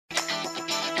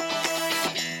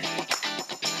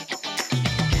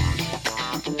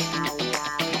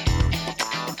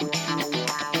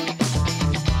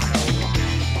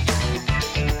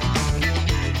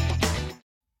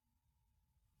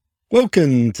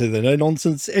Welcome to the No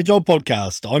Nonsense Agile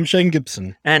Podcast. I'm Shane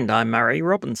Gibson. And I'm Murray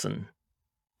Robinson.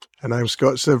 And I'm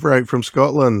Scott Siveright from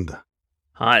Scotland.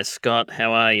 Hi, Scott.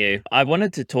 How are you? I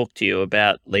wanted to talk to you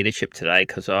about leadership today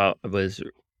because I was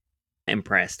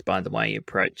impressed by the way you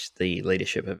approached the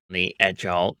leadership of the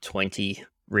Agile 20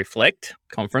 Reflect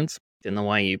conference and the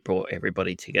way you brought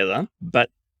everybody together. But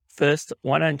first,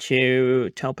 why don't you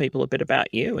tell people a bit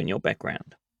about you and your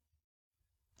background?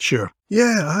 Sure.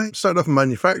 Yeah, I started off in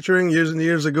manufacturing years and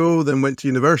years ago, then went to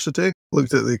university,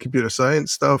 looked at the computer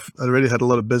science stuff. I already had a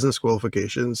lot of business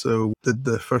qualifications, so did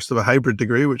the first of a hybrid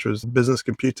degree, which was business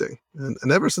computing.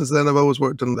 And ever since then, I've always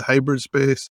worked in the hybrid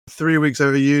space. 3 weeks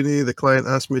out of uni, the client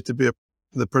asked me to be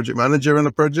the project manager on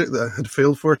a project that I had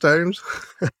failed 4 times.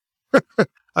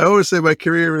 I always say my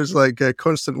career is like a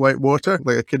constant white water,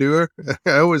 like a canoeer.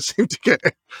 I always seem to get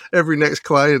every next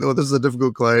client, oh, this is a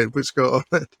difficult client, put Scott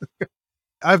on it.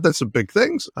 I've done some big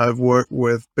things. I've worked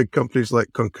with big companies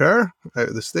like Concur out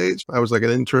of the States. I was like an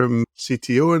interim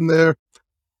CTO in there.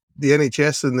 The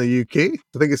NHS in the UK.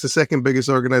 I think it's the second biggest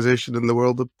organization in the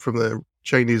world from the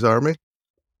Chinese army.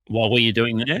 What were you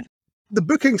doing there? The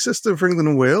booking system for England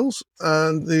and Wales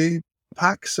and the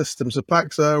PACS system. So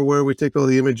PACS are where we take all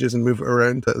the images and move it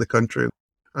around the country.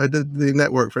 I did the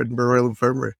network for Edinburgh Royal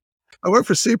Infirmary. I work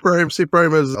for C-Prime.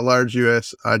 C-Prime is a large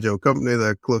US agile company.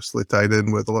 They're closely tied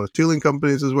in with a lot of tooling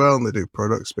companies as well, and they do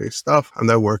product-based stuff. I'm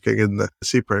now working in the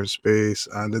C-Prime space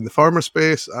and in the pharma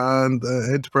space and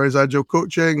enterprise agile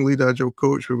coaching, lead agile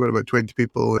coach. We've got about 20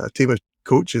 people, a team of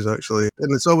coaches actually,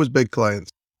 and it's always big clients.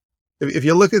 If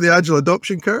you look at the agile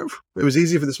adoption curve, it was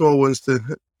easy for the small ones to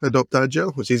adopt agile.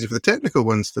 It was easy for the technical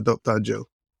ones to adopt agile.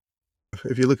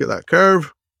 If you look at that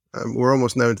curve, we're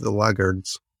almost now into the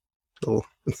laggards. So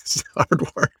it's hard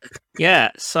work.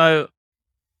 Yeah. So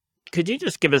could you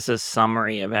just give us a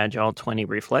summary of Agile 20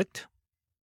 Reflect?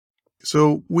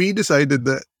 So we decided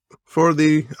that for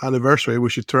the anniversary, we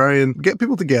should try and get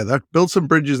people together, build some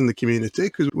bridges in the community,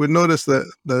 because we noticed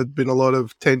that there'd been a lot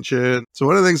of tension. So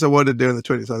one of the things I wanted to do on the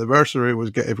 20th anniversary was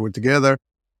get everyone together.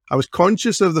 I was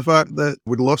conscious of the fact that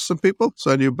we'd lost some people. So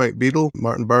I knew Mike Beadle,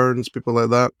 Martin Burns, people like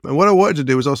that. And what I wanted to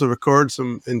do was also record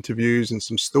some interviews and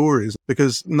some stories,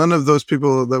 because none of those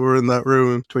people that were in that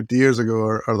room 20 years ago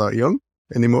are that young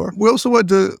anymore. We also wanted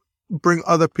to bring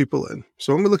other people in.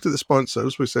 So when we looked at the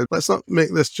sponsors, we said, let's not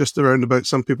make this just around about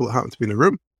some people that happen to be in a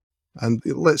room. And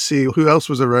let's see who else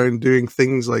was around doing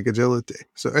things like agility.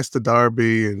 So Esther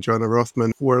Darby and Joanna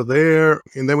Rothman were there.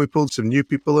 And then we pulled some new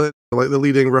people in, like the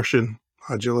leading Russian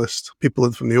agilist, people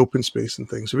in from the open space and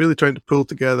things, really trying to pull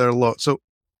together a lot. So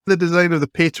the design of the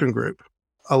patron group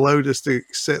allowed us to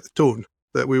set the tone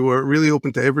that we were really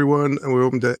open to everyone and we were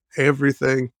open to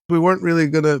everything. We weren't really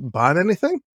going to ban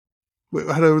anything. We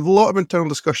had a lot of internal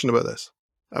discussion about this.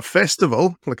 A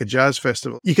festival, like a jazz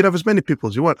festival, you can have as many people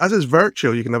as you want. As it's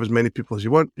virtual, you can have as many people as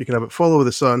you want. You can have it follow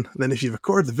the sun. And then if you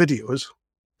record the videos,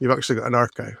 you've actually got an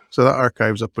archive. So that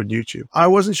archive's up on YouTube. I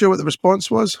wasn't sure what the response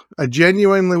was. I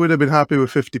genuinely would have been happy with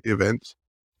 50 events.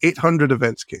 800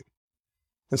 events came.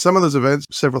 And some of those events,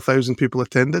 several thousand people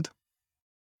attended.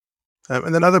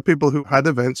 And then other people who had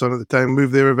events on at the time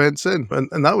moved their events in.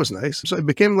 And that was nice. So it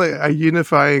became like a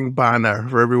unifying banner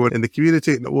for everyone in the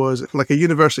community. And it was like a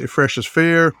university freshers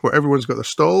fair where everyone's got their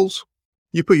stalls.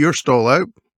 You put your stall out.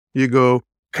 You go,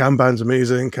 Kanban's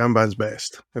amazing, Kanban's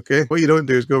best. Okay? What you don't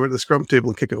do is go over to the scrum table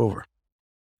and kick it over.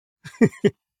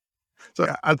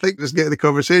 So I think just getting the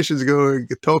conversations going,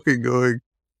 talking going,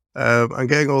 and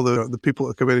getting all the people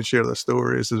to come in and share their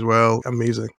stories as well,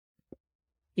 amazing.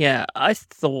 Yeah, I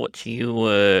thought you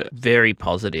were very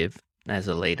positive as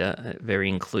a leader, very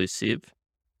inclusive,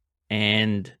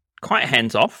 and quite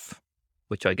hands-off,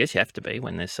 which I guess you have to be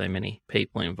when there's so many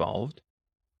people involved.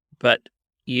 But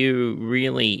you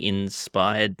really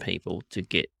inspired people to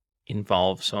get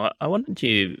involved. So I wanted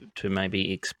you to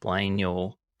maybe explain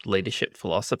your leadership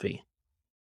philosophy.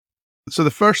 So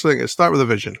the first thing is start with a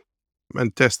vision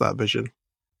and test that vision.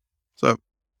 So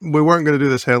we weren't going to do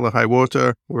this hell or high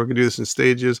water. We were going to do this in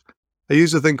stages. I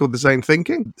use a thing called design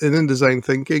thinking. And in design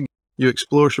thinking, you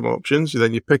explore some options,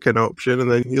 then you pick an option,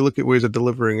 and then you look at ways of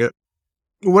delivering it.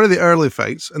 One of the early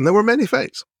fights, and there were many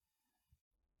fights,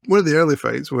 one of the early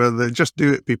fights where they just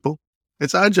do it, people.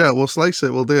 It's agile, we'll slice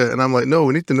it, we'll do it. And I'm like, no,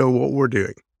 we need to know what we're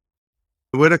doing.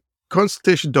 We had a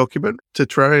consultation document to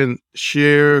try and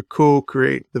share,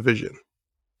 co-create the vision.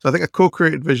 So I think a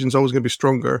co-created vision is always going to be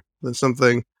stronger than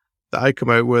something that I come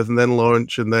out with and then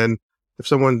launch. And then if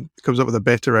someone comes up with a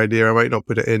better idea, I might not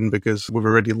put it in because we've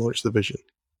already launched the vision.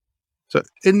 So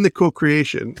in the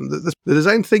co-creation, the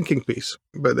design thinking piece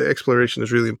about the exploration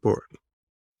is really important.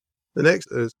 The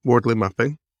next is Wardley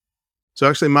mapping. So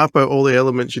actually map out all the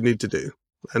elements you need to do.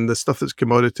 And the stuff that's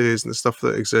commodities and the stuff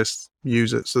that exists,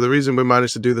 use it. So the reason we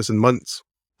managed to do this in months,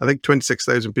 I think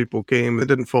 26,000 people came, they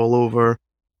didn't fall over,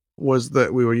 was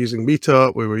that we were using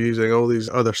Meetup, we were using all these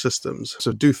other systems.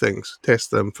 So do things, test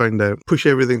them, find out, push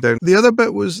everything down. The other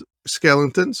bit was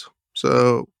skeletons.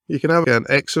 So you can have an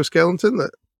exoskeleton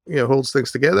that holds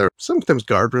things together. Sometimes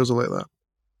guardrails are like that.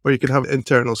 Or you could have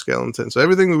internal skeletons. So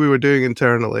everything that we were doing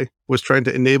internally was trying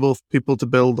to enable people to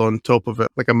build on top of it,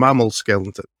 like a mammal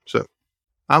skeleton. So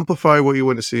amplify what you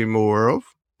want to see more of.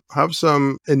 Have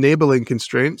some enabling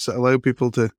constraints that allow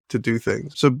people to do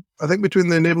things. So I think between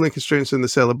the enabling constraints and the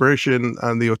celebration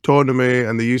and the autonomy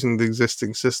and the using the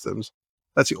existing systems,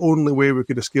 that's the only way we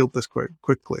could have scaled this quite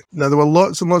quickly. Now, there were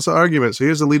lots and lots of arguments. So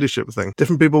here's the leadership thing.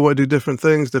 Different people want to do different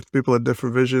things. Different people had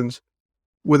different visions.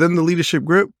 Within the leadership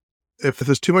group, if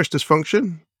there's too much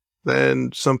dysfunction,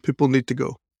 then some people need to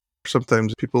go.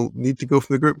 Sometimes people need to go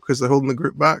from the group because they're holding the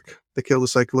group back. They kill the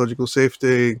psychological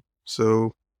safety.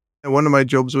 So one of my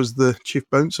jobs was the chief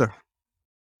bouncer.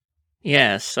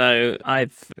 Yeah, so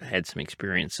I've had some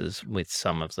experiences with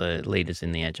some of the leaders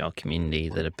in the Agile community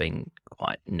that have been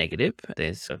quite negative.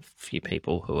 There's a few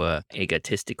people who are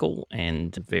egotistical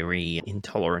and very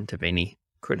intolerant of any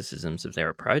criticisms of their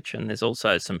approach. And there's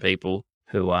also some people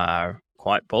who are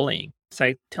quite bullying.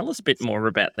 So tell us a bit more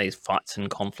about these fights and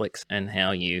conflicts and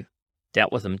how you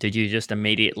dealt with them. Did you just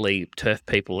immediately turf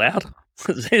people out?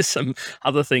 Was there some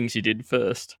other things you did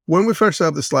first? When we first set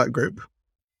up the Slack group,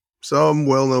 some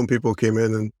well-known people came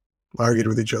in and argued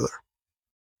with each other.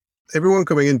 Everyone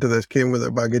coming into this came with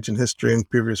their baggage and history and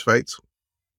previous fights.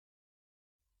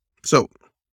 So,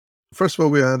 first of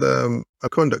all, we had a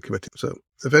conduct committee. So,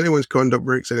 if anyone's conduct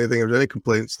breaks anything, if there's any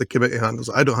complaints, the committee handles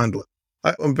it. I don't handle it.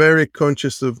 I'm very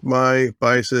conscious of my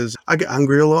biases. I get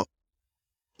angry a lot.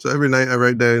 So every night I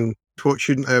write down, what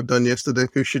shouldn't I have done yesterday?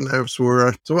 Who shouldn't I have swore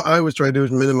at? So what I always try to do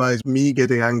is minimize me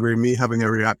getting angry, me having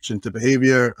a reaction to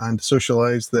behavior, and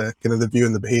socialize the kind of the view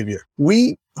and the behavior.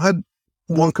 We had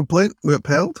one complaint we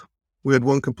upheld. We had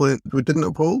one complaint we didn't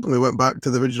uphold, and we went back to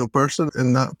the original person,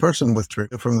 and that person withdrew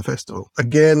from the festival.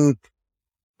 Again,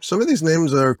 some of these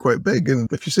names are quite big,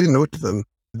 and if you say no to them,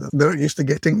 they're not used to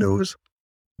getting no's.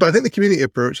 But I think the community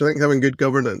approach, I think having good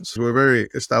governance, we're very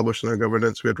established in our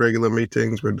governance. We had regular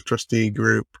meetings, we had a trustee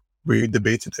group, we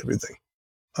debated everything.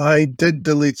 I did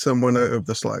delete someone out of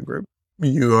the Slack group.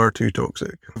 You are too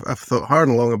toxic. I've thought hard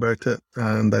and long about it,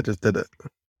 and I just did it.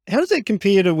 How does that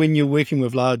compare to when you're working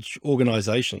with large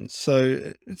organizations?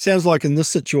 So it sounds like in this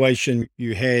situation,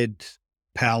 you had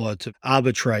power to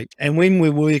arbitrate. And when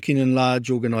we're working in large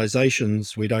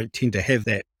organizations, we don't tend to have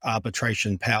that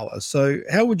arbitration power. So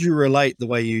how would you relate the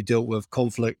way you dealt with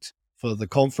conflict for the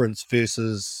conference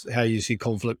versus how you see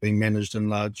conflict being managed in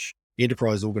large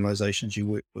enterprise organizations you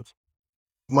work with?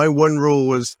 My one rule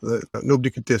was that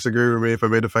nobody could disagree with me if I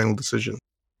made a final decision.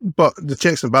 But the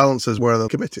checks and balances were the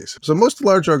committees. So most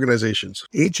large organizations,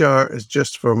 HR is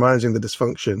just for managing the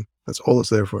dysfunction. That's all it's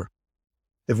there for.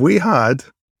 If we had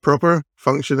proper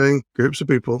functioning groups of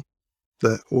people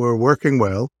that were working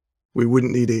well, we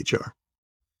wouldn't need HR.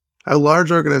 How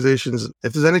large organizations,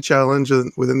 if there's any challenge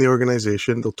within the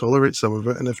organization, they'll tolerate some of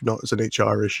it. And if not, it's an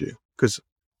HR issue because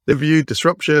they view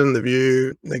disruption, they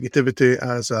view negativity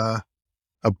as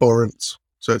abhorrence.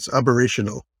 So it's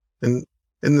aberrational. And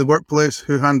in the workplace,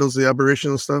 who handles the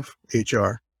aberrational stuff?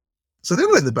 HR. So they're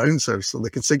like the bouncers, so the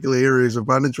consigliere of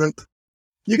management.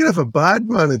 You can have a bad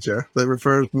manager that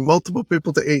refers multiple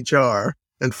people to HR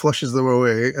and flushes them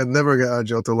away and never get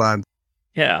Agile to land.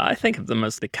 Yeah, I think of them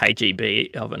as the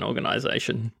KGB of an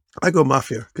organization. I go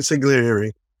mafia,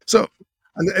 consigliere. So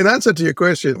in answer to your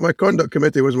question, my conduct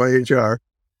committee was my HR.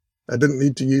 I didn't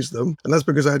need to use them. And that's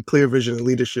because I had clear vision and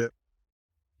leadership.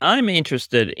 I'm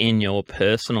interested in your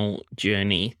personal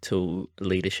journey to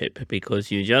leadership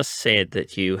because you just said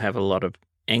that you have a lot of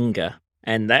anger,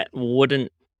 and that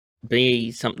wouldn't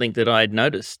be something that I'd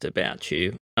noticed about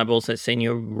you. I've also seen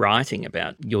you writing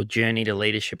about your journey to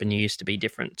leadership, and you used to be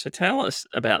different. So tell us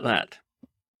about that.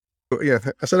 Yeah,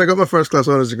 I said I got my first class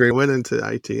honours degree, went into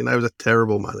IT, and I was a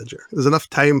terrible manager. There's enough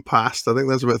time passed. I think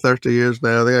that's about 30 years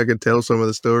now. I think I could tell some of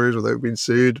the stories without being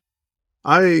sued.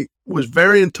 I was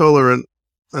very intolerant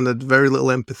and had very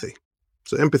little empathy.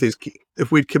 So empathy is key.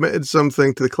 If we'd committed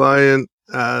something to the client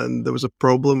and there was a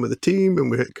problem with the team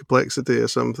and we hit complexity or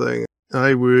something,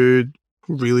 I would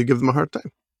really give them a hard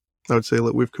time. I would say,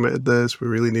 look, we've committed this. We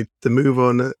really need to move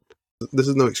on it. This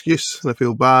is no excuse. And I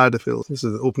feel bad. I feel this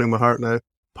is opening my heart now.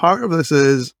 Part of this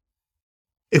is,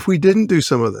 if we didn't do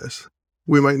some of this,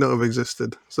 we might not have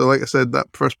existed. So like I said, that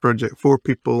first project, 4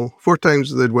 people, 4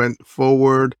 times they'd went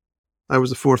forward. I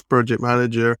was the 4th project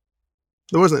manager.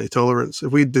 There wasn't any tolerance.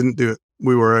 If we didn't do it,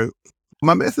 we were out.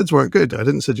 My methods weren't good. I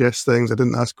didn't suggest things. I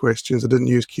didn't ask questions. I didn't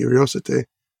use curiosity.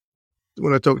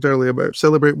 When I talked earlier about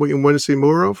celebrate what you want to see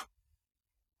more of,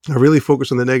 I really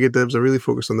focused on the negatives. I really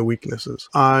focused on the weaknesses.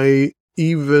 I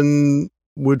even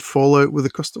would fall out with the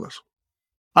customers.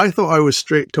 I thought I was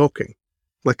straight talking,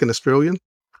 like an Australian.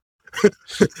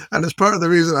 And it's part of the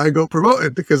reason I got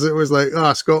promoted, because it was like,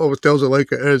 Scott always tells it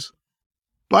like it is.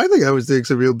 But I think I was doing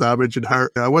some real damage and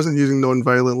hurt. I wasn't using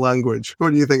non-violent language.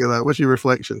 What do you think of that? What's your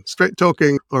reflection? Straight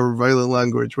talking or violent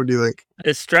language? What do you think?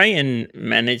 Australian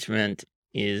management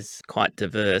is quite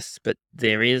diverse, but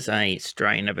there is a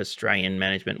strain of Australian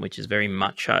management which is very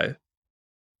macho,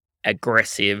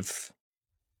 aggressive,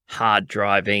 hard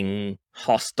driving,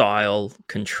 hostile,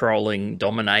 controlling,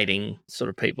 dominating sort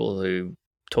of people who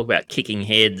talk about kicking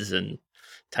heads and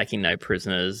taking no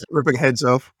prisoners. Ripping heads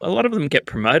off. A lot of them get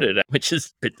promoted, which is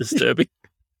a bit disturbing.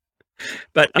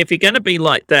 But if you're going to be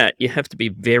like that, you have to be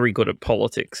very good at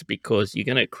politics, because you're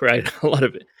going to create a lot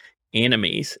of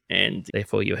enemies, and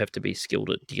therefore you have to be skilled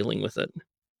at dealing with it.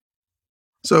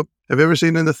 So, have you ever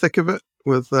seen In the Thick of It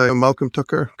with Malcolm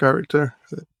Tucker character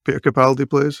that Peter Capaldi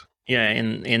plays? Yeah,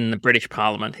 in the British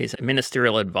Parliament, he's a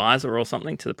ministerial advisor or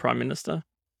something to the Prime Minister.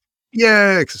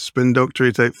 Yeah, it's a spin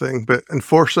doctory type thing, but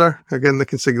enforcer, again, the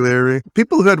consigliere.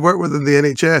 People who had worked with in the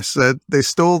NHS said they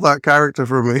stole that character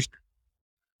from me.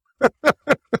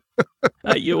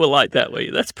 You were like that, were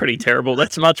you? That's pretty terrible.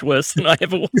 That's much worse than I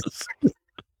ever was.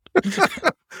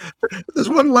 There's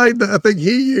one line that I think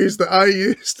he used that I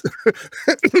used.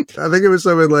 I think it was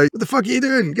something like, "What the fuck are you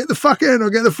doing? Get the fuck in or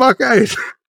get the fuck out."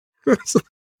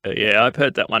 Yeah, I've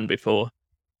heard that one before.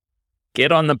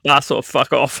 Get on the bus or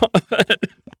fuck off.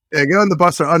 Yeah, get on the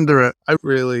bus or under it. I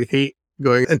really hate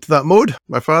going into that mode.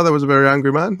 My father was a very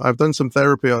angry man. I've done some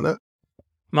therapy on it.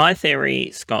 My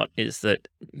theory, Scott, is that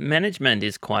management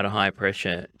is quite a high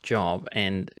pressure job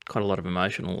and quite a lot of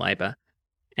emotional labour.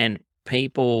 And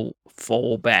people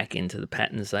fall back into the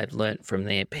patterns they've learnt from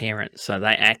their parents. So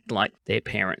they act like their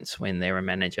parents when they're a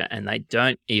manager, and they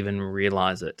don't even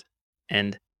realise it.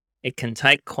 And it can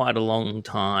take quite a long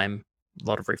time, a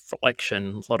lot of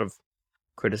reflection, a lot of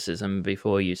criticism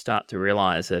before you start to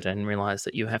realise it and realise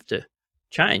that you have to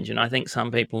change. And I think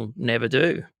some people never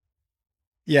do.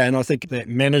 Yeah, and I think that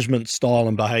management style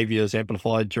and behaviour is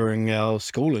amplified during our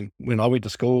schooling. When I went to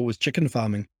school, it was chicken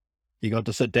farming. You got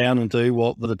to sit down and do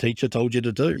what the teacher told you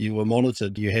to do. You were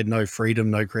monitored. You had no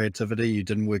freedom, no creativity. You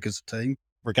didn't work as a team.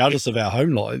 Regardless of our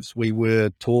home lives, we were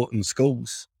taught in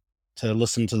schools to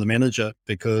listen to the manager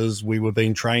because we were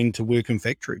being trained to work in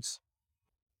factories.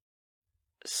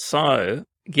 So,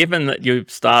 given that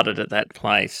you've started at that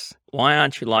place, why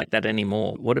aren't you like that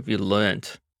anymore? What have you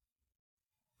learnt?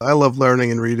 I love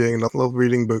learning and reading, and I love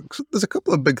reading books. There's a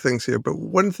couple of big things here, but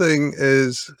one thing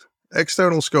is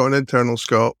external Scott and internal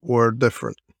Scott were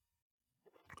different.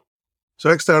 So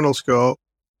external Scott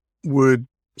would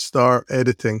start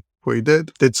editing what he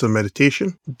did some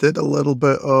meditation, did a little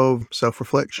bit of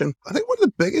self-reflection. I think one of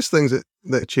the biggest things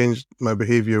that changed my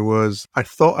behavior was I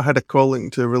thought I had a calling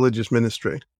to religious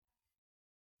ministry,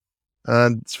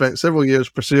 and spent several years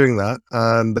pursuing that,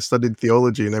 and I studied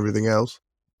theology and everything else.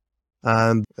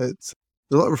 And there's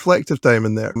a lot of reflective time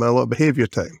in there, and a lot of behaviour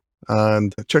time.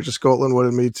 And the Church of Scotland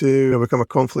wanted me to become a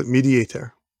conflict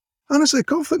mediator. Honestly,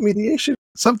 conflict mediation,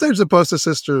 sometimes apostle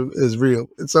sister is real,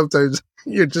 and sometimes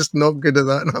you're just not good at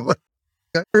that. And I'm like,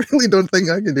 I really don't think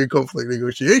I can do conflict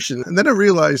negotiation. And then I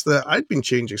realised that I'd been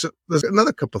changing. So there's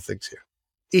another couple of things here.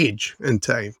 Age and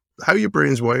time, how your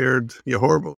brain's wired, your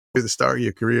hormones at the start of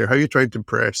your career, how you're trying to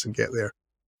impress and get there.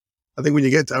 I think when you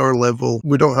get to our level,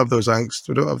 we don't have those angst,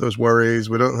 we don't have those worries,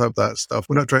 we don't have that stuff.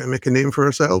 We're not trying to make a name for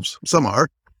ourselves. Some are.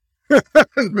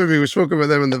 Maybe we spoke about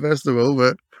them in the festival,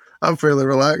 but I'm fairly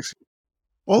relaxed.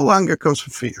 All anger comes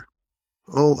from fear.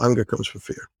 All anger comes from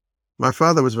fear. My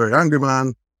father was a very angry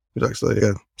man. He was actually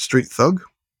a street thug.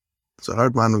 So a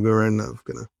hard man would go around of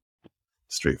kind of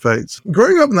street fights.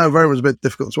 Growing up in that environment was a bit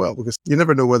difficult as well, because you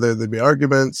never know whether there'd be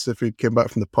arguments. If you came back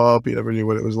from the pub, you never knew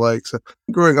what it was like. So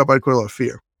growing up, I had quite a lot of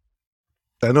fear.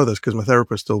 I know this because my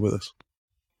therapist told me this.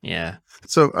 Yeah.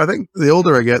 So I think the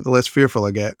older I get, the less fearful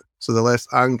I get. So the less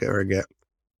anger I get.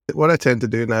 What I tend to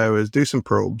do now is do some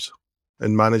probes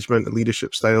in management and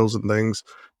leadership styles and things.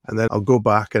 And then I'll go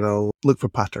back and I'll look for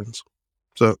patterns.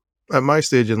 So at my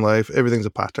stage in life, everything's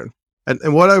a pattern.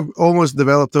 And what I've almost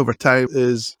developed over time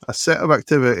is a set of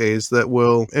activities that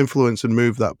will influence and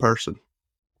move that person.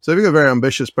 So if you've got a very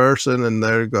ambitious person and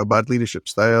they've got a bad leadership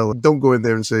style, don't go in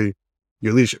there and say,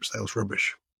 your leadership style's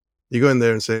rubbish. You go in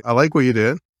there and say, I like what you're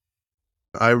doing.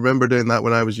 I remember doing that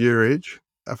when I was your age.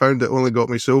 I found it only got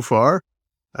me so far.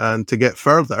 And to get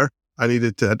further, I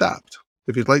needed to adapt.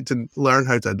 If you'd like to learn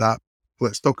how to adapt,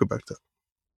 let's talk about it.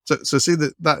 So see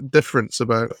that difference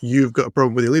about you've got a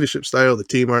problem with your leadership style, the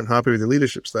team aren't happy with your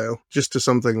leadership style, just to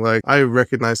something like, I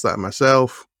recognize that in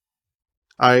myself.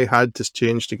 I had to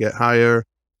change to get higher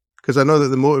because I know that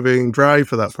the motivating drive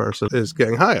for that person is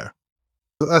getting higher.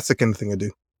 So that's the kind of thing I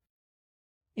do.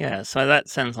 Yeah, so that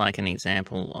sounds like an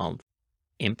example of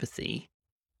empathy.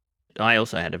 I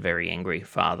also had a very angry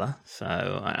father, so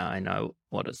I know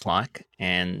what it's like.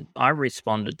 And I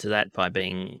responded to that by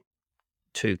being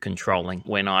too controlling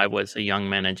when I was a young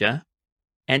manager.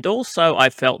 And also, I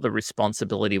felt the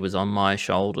responsibility was on my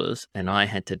shoulders and I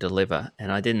had to deliver.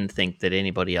 And I didn't think that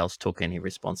anybody else took any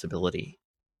responsibility.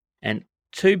 And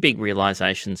two big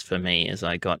realizations for me as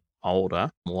I got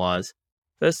older was,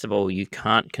 first of all, you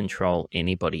can't control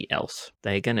anybody else.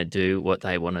 They're going to do what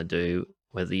they want to do,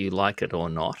 whether you like it or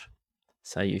not.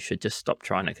 So you should just stop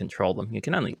trying to control them. You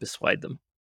can only persuade them.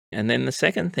 And then the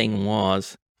second thing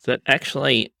was that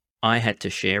actually I had to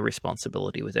share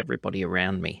responsibility with everybody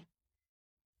around me.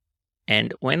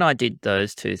 And when I did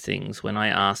those two things, when I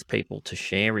asked people to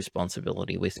share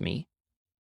responsibility with me,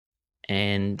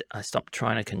 and I stopped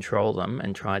trying to control them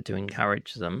and tried to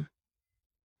encourage them,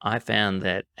 I found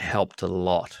that helped a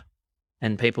lot.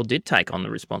 And people did take on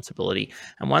the responsibility.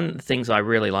 And one of the things I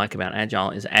really like about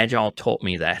Agile is Agile taught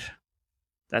me that.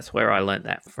 That's where I learned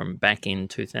that from back in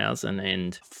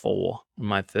 2004,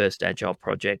 my first Agile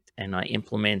project, and I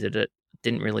implemented it,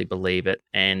 didn't really believe it,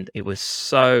 and it was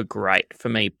so great for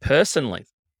me personally.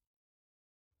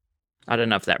 I don't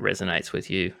know if that resonates with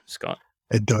you, Scott.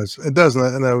 It does. It does.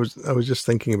 And I was just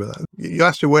thinking about that. You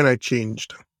asked me when I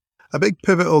changed. A big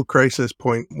pivotal crisis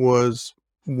point was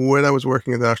when I was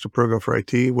working at the National Program for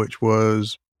IT, which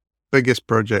was biggest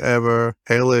project ever,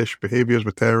 hellish, behaviors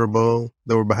were terrible,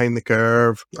 they were behind the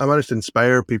curve. I managed to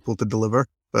inspire people to deliver,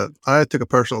 but I took a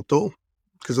personal toll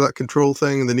because that control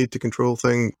thing, the need to control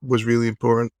thing was really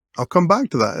important. I'll come back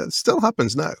to that. It still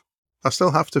happens now. I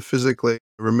still have to physically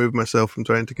remove myself from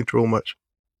trying to control much.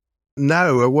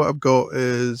 Now, what I've got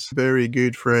is very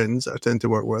good friends that I tend to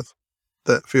work with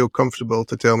that feel comfortable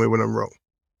to tell me when I'm wrong.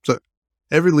 So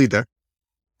every leader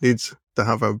needs to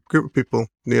have a group of people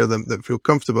near them that feel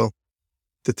comfortable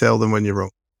to tell them when you're wrong.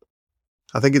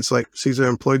 I think it's like Caesar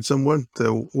employed someone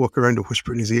to walk around and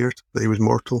whisper in his ear that he was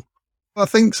mortal. I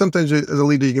think sometimes as a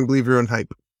leader, you can believe your own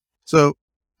hype. So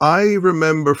I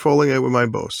remember falling out with my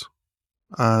boss,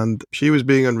 and she was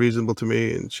being unreasonable to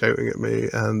me and shouting at me.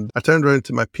 And I turned around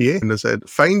to my PA and I said,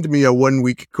 find me a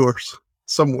 1-week course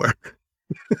somewhere.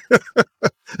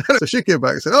 So she came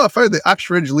back and said, oh, I found the Ash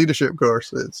Ridge leadership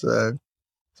course. So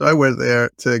I went there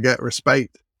to get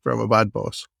respite from a bad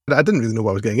boss. But I didn't really know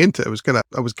what I was getting into. I was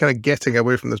kind of getting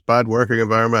away from this bad working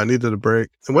environment. I needed a break.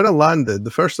 And when I landed,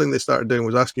 the first thing they started doing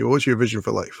was asking you, what's your vision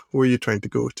for life? Where are you trying to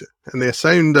go to? And they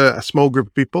assigned a small group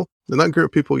of people. And that group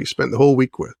of people you spent the whole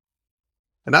week with.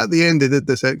 And at the end, they did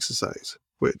this exercise,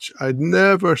 which I'd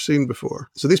never seen before.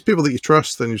 So these people that you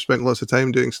trust and you've spent lots of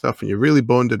time doing stuff and you're really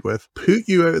bonded with, put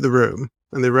you out of the room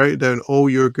and they write down all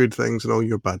your good things and all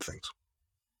your bad things.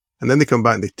 And then they come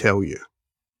back and they tell you.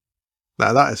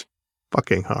 Now that is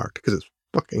fucking hard because it's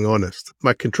fucking honest.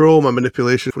 My control, my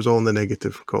manipulation was all in the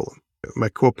negative column. My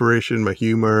cooperation, my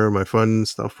humor, my fun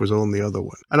stuff was all in the other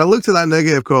one. And I looked at that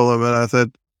negative column and I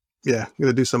said, yeah, I'm going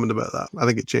to do something about that. I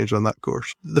think it changed on that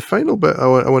course. The final bit I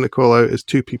want to call out is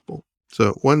two people.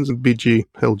 So one's BG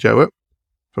Hiljawat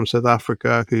from South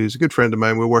Africa, who's a good friend of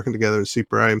mine. We're working together in C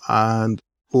Prime. And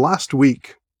last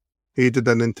week, he did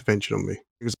an intervention on me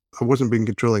because I wasn't being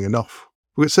controlling enough.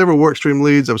 We got several workstream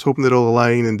leads. I was hoping they'd all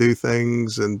align and do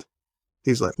things. And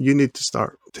he's like, you need to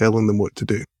start telling them what to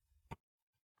do.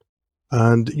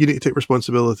 And you need to take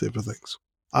responsibility for things.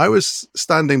 I was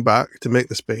standing back to make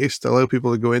the space to allow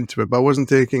people to go into it, but I wasn't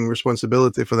taking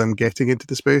responsibility for them getting into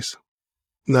the space.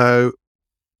 Now,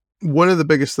 one of the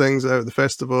biggest things out of the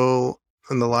festival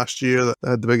in the last year that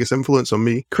had the biggest influence on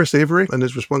me, Chris Avery and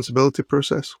his responsibility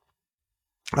process.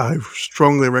 I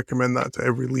strongly recommend that to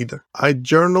every leader. I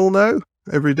journal now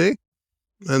every day,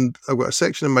 and I've got a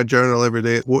section in my journal every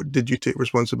day. What did you take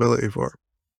responsibility for?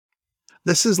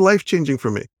 This is life-changing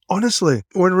for me. Honestly,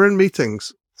 when we're in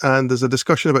meetings and there's a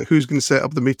discussion about who's going to set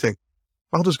up the meeting,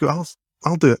 I'll just go,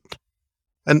 I'll do it.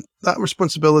 And that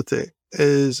responsibility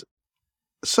is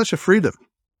such a freedom.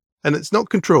 And it's not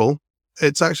control.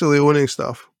 It's actually owning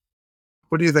stuff.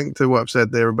 What do you think to what I've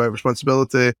said there about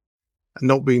responsibility and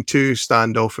not being too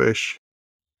standoffish?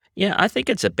 Yeah, I think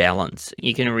it's a balance.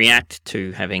 You can react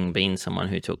to having been someone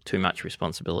who took too much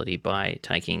responsibility by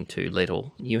taking too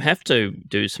little. You have to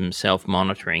do some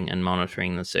self-monitoring and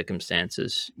monitoring the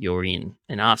circumstances you're in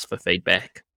and ask for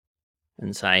feedback.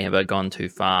 and say, have I gone too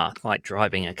far? Like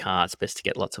driving a car, it's best to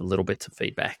get lots of little bits of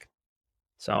feedback.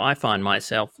 So I find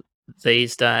myself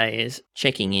these days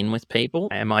checking in with people.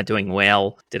 Am I doing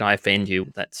well? Did I offend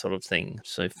you? That sort of thing.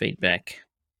 So feedback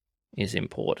is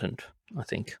important, I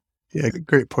think. Yeah,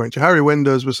 great point. Johari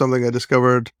Windows was something I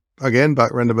discovered, again,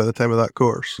 back around about the time of that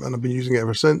course, and I've been using it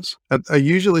ever since. I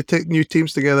usually take new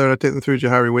teams together and I take them through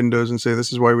Johari Windows and say,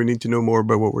 this is why we need to know more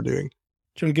about what we're doing.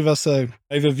 Do you want to give us an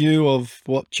overview of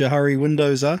what Johari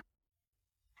windows are?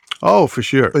 Oh, for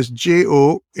sure. It's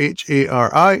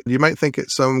Johari. You might think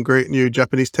it's some great new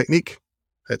Japanese technique.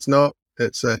 It's not.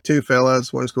 It's two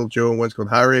fellas. One's called Joe and one's called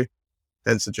Harry.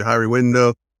 Hence the Johari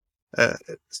window.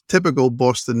 It's typical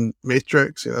Boston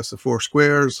matrix. That's the 4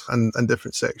 squares and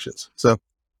different sections. So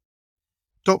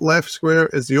top left square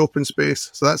is the open space.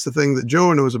 So that's the thing that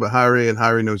Joe knows about Harry and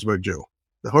Harry knows about Joe.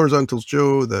 The horizontal's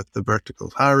Joe, the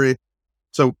vertical's Harry.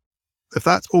 So if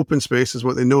that's open space is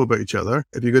what they know about each other,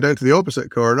 if you go down to the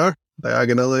opposite corner,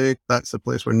 diagonally, that's the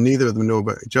place where neither of them know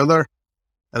about each other.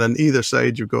 And on either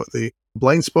side, you've got the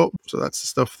blind spot. So that's the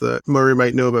stuff that Murray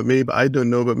might know about me, but I don't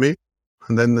know about me.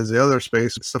 And then there's the other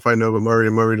space, stuff I know about Murray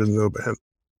and Murray doesn't know about him.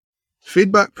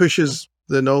 Feedback pushes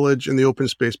the knowledge in the open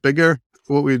space bigger.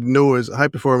 What we know is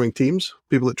high-performing teams,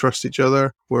 people that trust each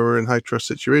other, where we're in high-trust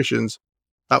situations,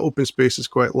 that open space is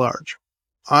quite large.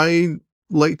 I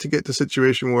like to get to a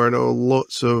situation where I know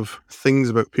lots of things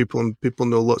about people and people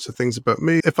know lots of things about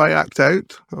me. If I act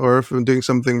out or if I'm doing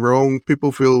something wrong,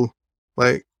 people feel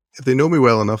like if they know me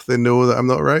well enough, they know that I'm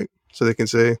not right. So they can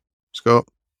say, Scott.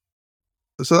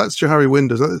 So that's Johari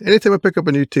Windows. Anytime I pick up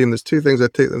a new team, there's 2 things I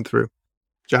take them through.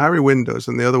 Johari Windows,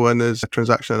 and the other one is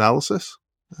Transaction Analysis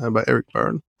by Eric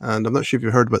Byrne. And I'm not sure if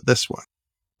you've heard about this one.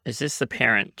 Is this the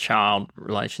parent-child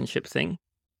relationship thing?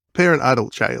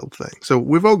 Parent-adult-child thing. So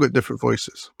we've all got different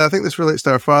voices. I think this relates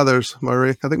to our fathers,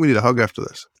 Murray. I think we need a hug after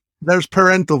this. There's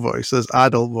parental voice, there's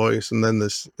adult voice, and then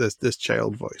this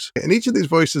child voice. In each of these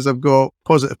voices, I've got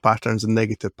positive patterns and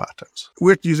negative patterns.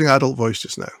 We're using adult voice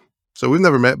just now. So we've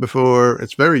never met before.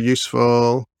 It's very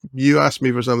useful. You ask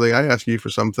me for something, I ask you for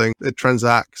something. It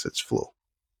transacts, it's flow.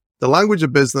 The language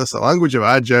of business, the language of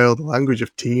agile, the language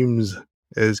of teams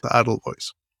is the adult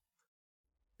voice.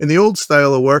 In the old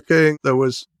style of working, there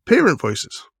was parent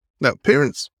voices. Now,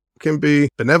 parents can be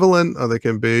benevolent or they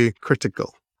can be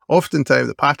critical. Oftentimes,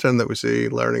 the pattern that we see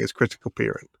learning is critical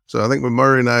parent. So I think when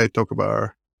Murray and I talk about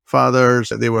our fathers,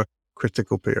 they were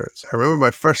critical parents. I remember my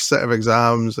first set of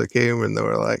exams that came and there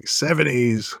were like 7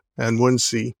 A's and 1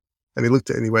 C. And he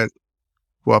looked at it and he went,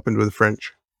 what happened with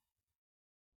French?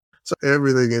 So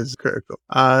everything is critical.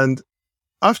 And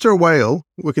after a while,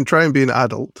 we can try and be an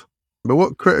adult. But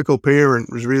what critical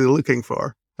parent was really looking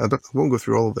for, I won't go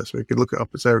through all of this. We could look it up.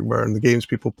 It's Eric Byrne, the games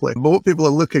people play. But what people are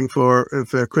looking for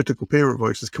if they're critical parent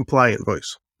voice is compliant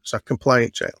voice. It's a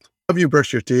compliant child. Have you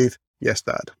brushed your teeth? Yes,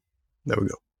 Dad. There we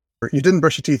go. You didn't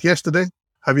brush your teeth yesterday?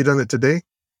 Have you done it today?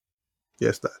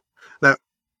 Yes, Dad. Now,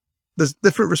 there's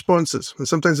different responses, and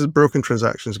sometimes there's broken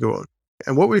transactions go on.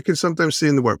 And what we can sometimes see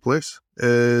in the workplace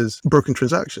is broken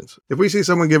transactions. If we see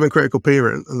someone giving critical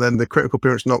parent and then the critical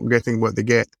parent's not getting what they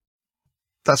get,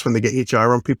 that's when they get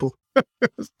HR on people.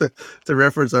 to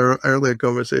reference our earlier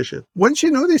conversation. Once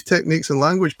you know these techniques and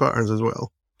language patterns as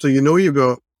well, so you know you've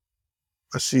got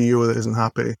a CEO that isn't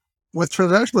happy. With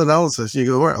transactional analysis, you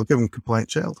go, right, I'll give him compliant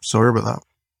child. Sorry about that.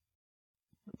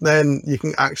 Then you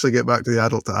can actually get back to the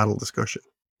adult-to-adult discussion.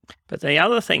 But the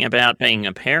other thing about being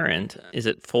a parent is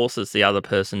it forces the other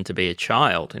person to be a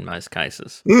child in most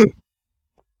cases.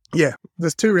 Yeah,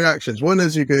 there's 2 reactions. One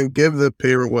is you can give the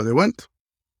parent what they want,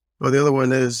 or the other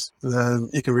one is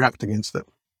you can react against it.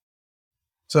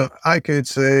 So I could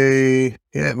say,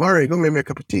 yeah, Murray, go make me a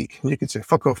cup of tea. And you could say,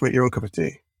 fuck off, make your own cup of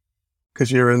tea.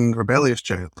 Because you're in rebellious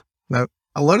child. Now,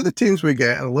 a lot of the teams we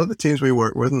get, and a lot of the teams we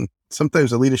work with, and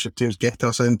sometimes the leadership teams get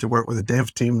us in to work with a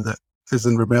dev team that is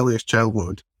in rebellious child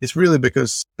mode. It's really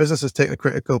because businesses take the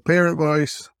critical parent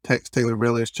voice, techs take the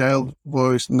rebellious child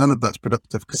voice. None of that's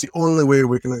productive because the only way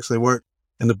we can actually work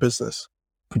in the business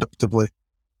productively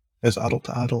is adult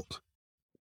to adult.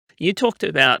 You talked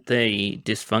about the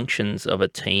dysfunctions of a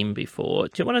team before.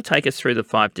 Do you want to take us through the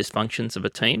 5 dysfunctions of a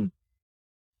team?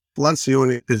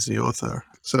 Lancioni is the author.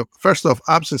 So first off,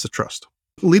 absence of trust.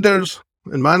 Leaders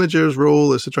and managers'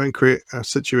 role is to try and create a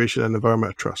situation and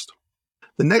environment of trust.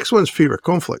 The next one's fear of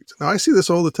conflict. Now, I see this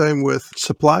all the time with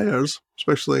suppliers,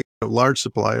 especially large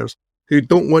suppliers, who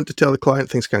don't want to tell the client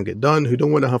things can't get done, who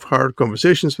don't want to have hard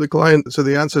conversations with the client. So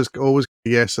the answer is always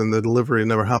yes, and the delivery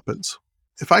never happens.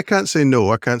 If I can't say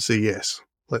no, I can't say yes.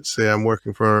 Let's say I'm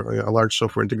working for a large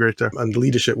software integrator and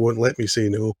leadership won't let me say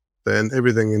no, then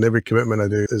everything and every commitment I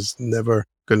do is never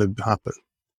going to happen.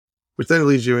 which then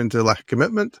leads you into lack of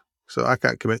commitment. So I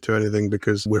can't commit to anything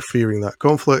because we're fearing that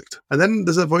conflict. And then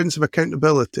there's avoidance of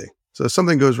accountability. So if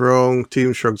something goes wrong,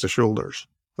 team shrugs their shoulders.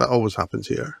 That always happens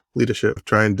here. Leadership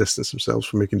try and distance themselves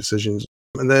from making decisions.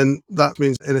 And then that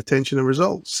means inattention and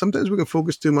results. Sometimes we can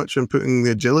focus too much on putting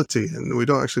the agility and we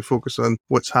don't actually focus on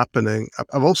what's happening.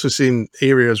 I've also seen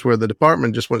areas where the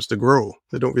department just wants to grow.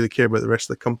 They don't really care about the rest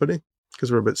of the company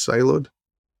because we're a bit siloed.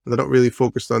 And they're not really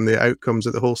focused on the outcomes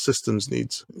that the whole systems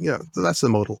needs. Yeah, that's the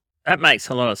model. That makes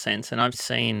a lot of sense. And I've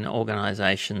seen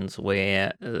organizations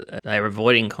where they're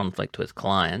avoiding conflict with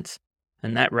clients,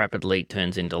 and that rapidly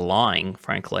turns into lying,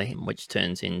 frankly, which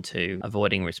turns into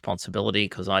avoiding responsibility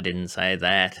because I didn't say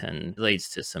that, and leads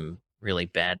to some really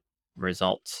bad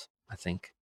results, I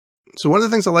think. So one of the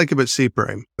things I like about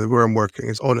C-Prime, where I'm working,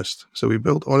 is honest. So we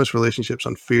build honest relationships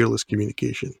on fearless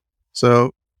communication.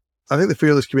 So I think the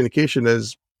fearless communication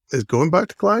is going back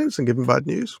to clients and giving bad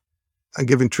news and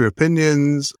giving true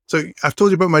opinions. So I've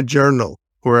told you about my journal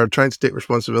where I'm trying to take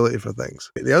responsibility for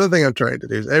things. The other thing I'm trying to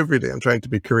do is every day I'm trying to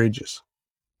be courageous.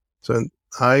 So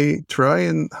I try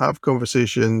and have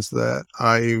conversations that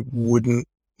I wouldn't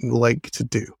like to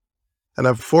do. And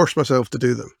I've forced myself to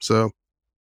do them. So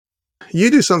you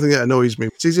do something that annoys me.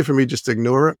 It's easy for me just to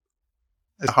ignore it.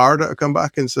 It's harder to come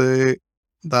back and say,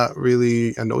 that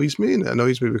really annoys me. And it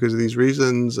annoys me because of these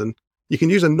reasons. And you can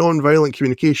use a non-violent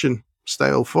communication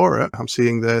style for it. I'm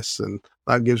seeing this and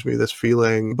that gives me this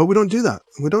feeling. But we don't do that.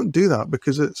 We don't do that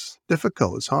because it's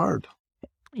difficult. It's hard.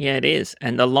 Yeah, it is.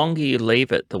 And the longer you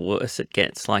leave it, the worse it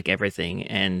gets, like everything.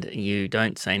 And you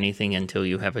don't say anything until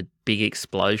you have a big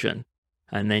explosion.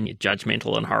 And then you're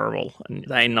judgmental and horrible. And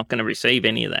they're not going to receive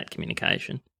any of that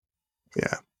communication.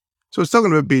 Yeah. So I was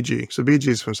talking about BG. So BG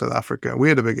is from South Africa. We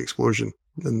had a big explosion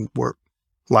in work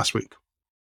last week.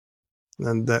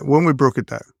 And when we broke it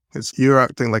down, it's you're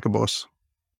acting like a boss.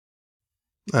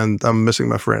 And I'm missing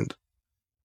my friend.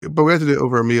 But we had to do it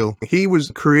over a meal. He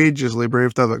was courageously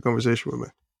brave to have that conversation with me.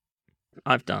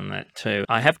 I've done that too.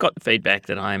 I have got the feedback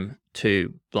that I'm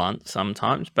too blunt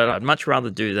sometimes, but I'd much rather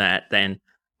do that than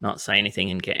not say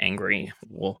anything and get angry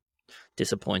or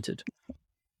disappointed.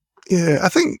 Yeah, I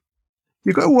think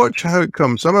you've got to watch how it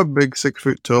comes. I'm a big 6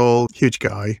 foot tall, huge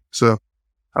guy. So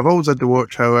I've always had to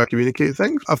watch how I communicate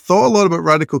things. I've thought a lot about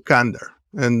radical candor,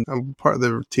 and I'm part of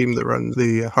the team that runs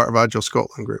the Heart of Agile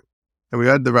Scotland group. And we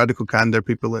had the radical candor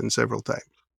people in several times.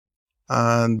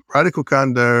 And radical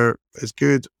candor is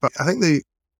good, but I think the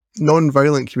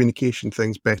non-violent communication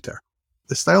thing's better.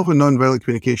 The style for non-violent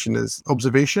communication is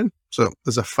observation. So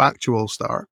there's a factual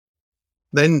start.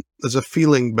 Then there's a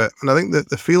feeling bit. And I think that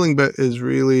the feeling bit is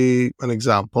really an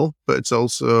example, but it's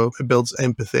also, it builds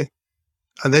empathy.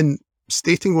 And then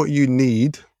stating what you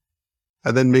need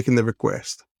and then making the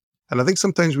request. And I think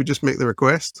sometimes we just make the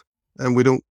request and we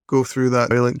don't go through that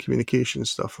violent communication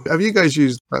stuff. Have you guys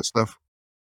used that stuff?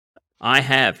 I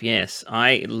have, yes.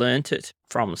 I learnt it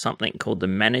from something called the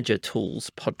Manager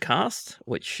Tools podcast,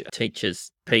 which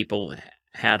teaches people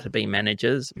how to be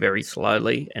managers very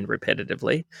slowly and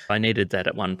repetitively. I needed that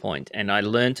at one point, and I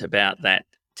learnt about that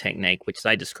technique, which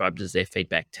they described as their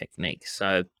feedback technique.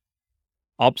 So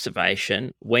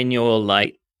observation, when you're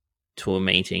late to a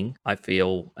meeting, I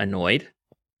feel annoyed,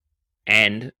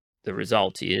 and the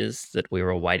result is that we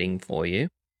were waiting for you.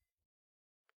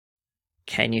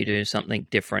 Can you do something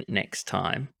different next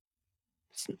time?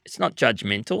 It's not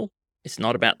judgmental. It's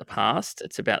not about the past.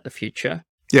 It's about the future.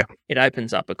 Yeah. It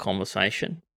opens up a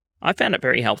conversation. I found it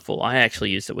very helpful. I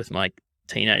actually used it with my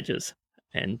teenagers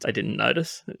and I didn't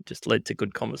notice. It just led to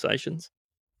good conversations.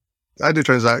 I do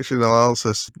transactional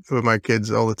analysis with my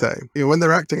kids all the time. When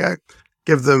they're acting out,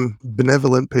 give them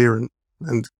benevolent parent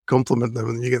and compliment them,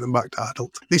 and then you get them back to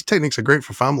adult. These techniques are great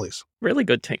for families. Really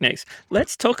good techniques.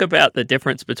 Let's talk about the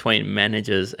difference between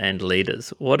managers and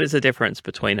leaders. What is the difference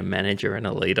between a manager and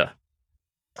a leader?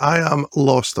 I am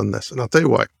lost on this, and I'll tell you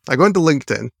why. I go into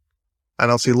LinkedIn,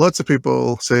 and I'll see lots of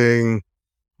people saying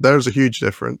there's a huge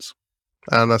difference,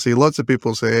 and I see lots of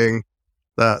people saying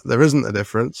that there isn't a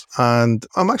difference, and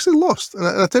I'm actually lost. And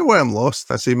I'll tell you why I'm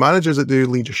lost. I see managers that do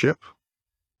leadership,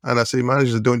 and I see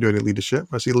managers that don't do any leadership.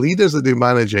 I see leaders that do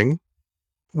managing.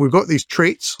 We've got these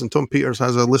traits, and Tom Peters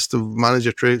has a list of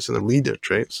manager traits and leader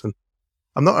traits, and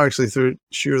I'm not actually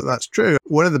sure that's true.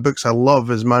 One of the books I love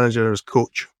is Manager as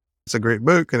Coach. It's a great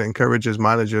book, and it encourages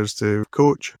managers to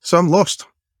coach. So I'm lost.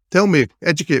 Tell me,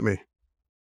 educate me.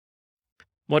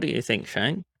 What do you think,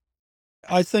 Shane?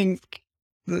 I think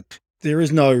that there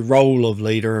is no role of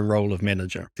leader and role of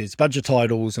manager. There's budget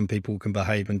titles and people can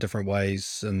behave in different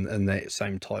ways in that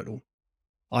same title.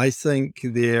 I think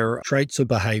they're traits or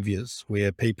behaviors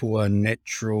where people are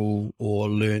natural or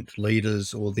learnt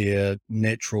leaders or they're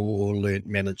natural or learnt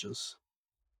managers.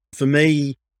 For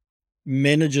me,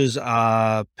 managers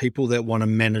are people that want to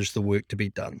manage the work to be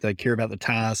done. They care about the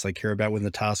task, they care about when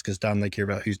the task is done, they care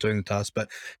about who's doing the task, but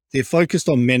they're focused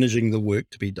on managing the work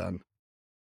to be done.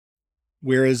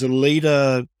 Whereas a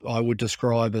leader, I would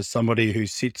describe as somebody who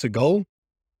sets a goal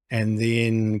and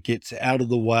then gets out of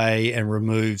the way and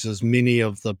removes as many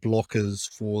of the blockers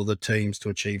for the teams to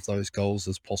achieve those goals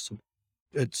as possible.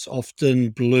 It's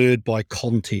often blurred by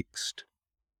context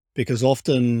because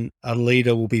often a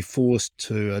leader will be forced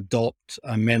to adopt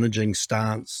a managing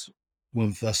stance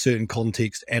with a certain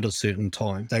context at a certain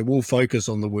time. They will focus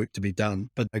on the work to be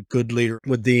done, but a good leader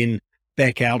would then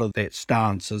back out of that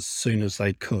stance as soon as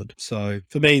they could. So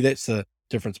for me, that's the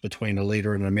difference between a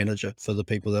leader and a manager for the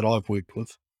people that I've worked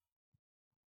with.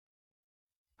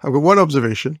 I've got one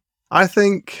observation. I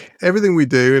think everything we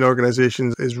do in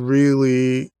organizations is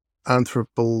really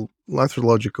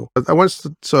anthropological. I once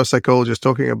saw a psychologist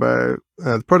talking about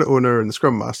the product owner and the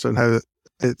scrum master and how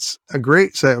it's a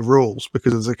great set of roles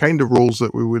because it's the kind of roles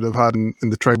that we would have had in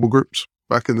the tribal groups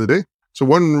back in the day. So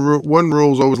one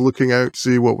role is always looking out to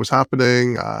see what was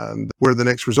happening and where the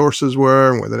next resources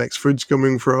were and where the next food's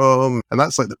coming from. And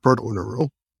that's like the product owner role.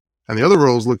 And the other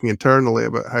role is looking internally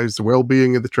about how's the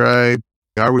well-being of the tribe.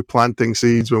 Are we planting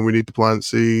seeds when we need to plant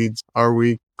seeds? Are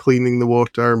we cleaning the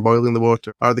water and boiling the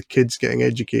water? Are the kids getting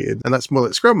educated? And that's more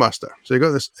like Scrum Master. So you've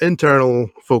got this internal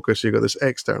focus, you've got this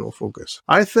external focus.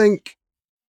 I think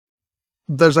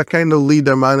there's a kind of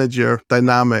leader-manager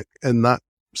dynamic in that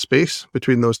space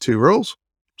between those two roles.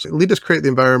 So leaders create the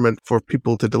environment for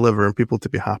people to deliver and people to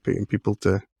be happy and people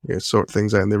to sort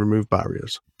things out and they remove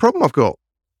barriers. Problem I've got,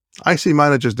 I see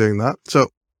managers doing that. So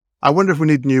I wonder if we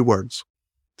need new words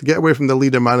to get away from the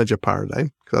leader-manager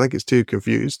paradigm, because I think it's too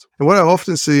confused. And what I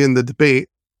often see in the debate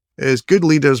is good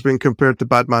leaders being compared to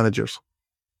bad managers.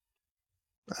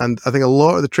 And I think a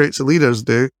lot of the traits that leaders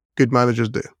do, good managers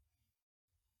do.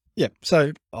 Yeah,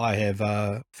 so I have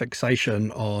a fixation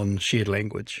on shared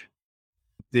language.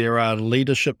 There are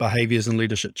leadership behaviors and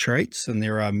leadership traits, and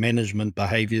there are management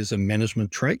behaviors and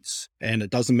management traits. And it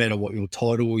doesn't matter what your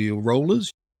title or your role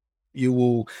is, you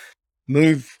will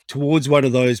move towards one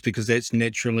of those because that's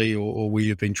naturally or where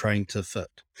you've been trained to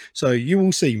fit. So you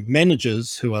will see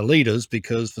managers who are leaders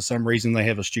because for some reason they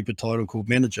have a stupid title called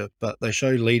manager, but they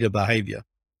show leader behavior.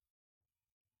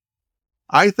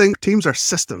 I think teams are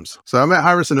systems. So I met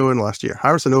Harrison Owen last year.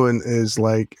 Harrison Owen is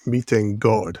like meeting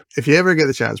God. If you ever get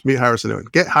the chance, meet Harrison Owen.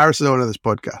 Get Harrison Owen on this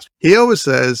podcast. He always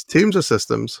says teams are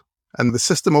systems and the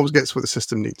system always gets what the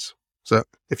system needs. So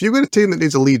if you've got a team that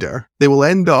needs a leader, they will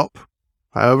end up,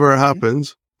 however it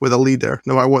happens, with a leader,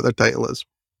 no matter what their title is.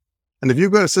 And if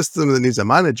you've got a system that needs a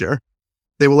manager,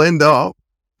 they will end up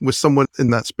with someone in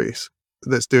that space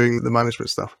that's doing the management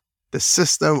stuff. The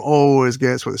system always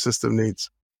gets what the system needs.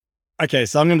 Okay,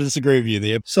 so I'm going to disagree with you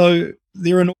there. So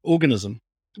they're an organism.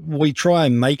 We try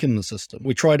and make in the system.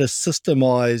 We try to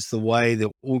systemize the way the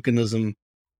organism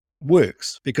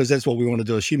works because that's what we want to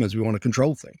do as humans. We want to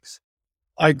control things.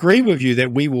 I agree with you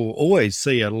that we will always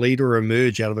see a leader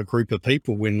emerge out of a group of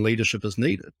people when leadership is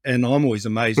needed. And I'm always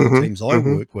amazed with teams I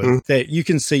work with that you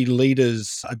can see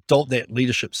leaders adopt that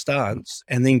leadership stance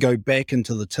and then go back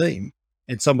into the team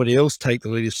and somebody else take the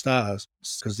leadership stance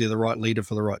because they're the right leader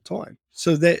for the right time.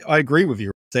 So that I agree with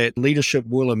you that leadership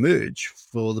will emerge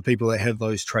for the people that have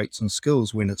those traits and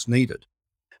skills when it's needed.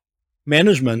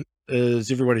 Management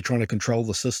is everybody trying to control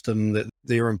the system that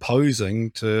they're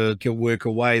imposing to work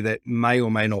a way that may or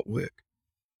may not work.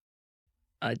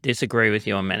 I disagree with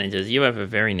you on managers. You have a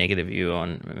very negative view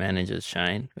on managers,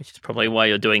 Shane, which is probably why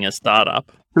you're doing a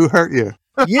startup. Who hurt you?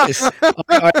 Yes,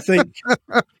 I think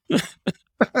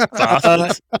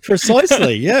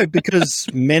precisely, yeah, because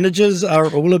managers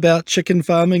are all about chicken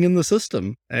farming in the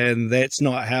system, and that's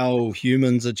not how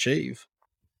humans achieve.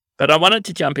 But I wanted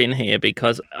to jump in here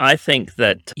because I think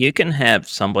that you can have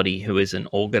somebody who is an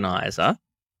organizer,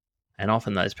 and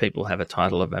often those people have a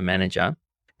title of a manager,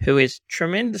 who is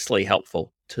tremendously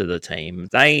helpful to the team.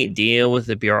 They deal with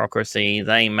the bureaucracy,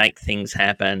 they make things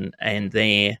happen, and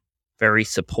they're very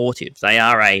supportive. They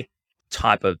are a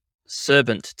type of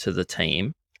servant to the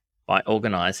team by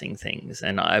organizing things.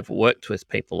 And I've worked with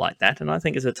people like that, and I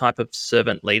think it's a type of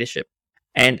servant leadership.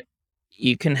 And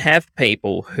you can have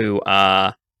people who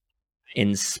are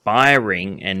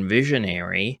inspiring and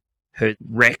visionary who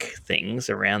wreck things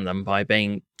around them by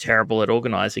being terrible at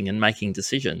organizing and making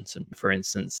decisions. And for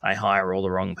instance, they hire all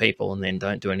the wrong people and then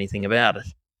don't do anything about it.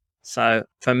 So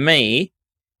for me,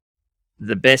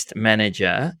 the best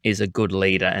manager is a good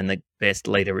leader, and the best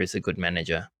leader is a good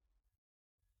manager.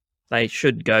 They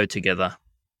should go together.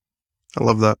 I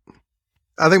love that.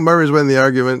 I think Murray's winning the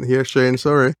argument here, Shane.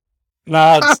 Sorry.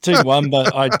 No, it's 2-1,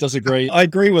 but I disagree. I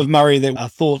agree with Murray that a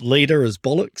thought leader is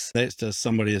bollocks. That's just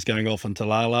somebody who's going off into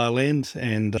la la land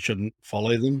and shouldn't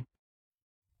follow them.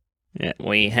 Yeah,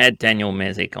 we had Daniel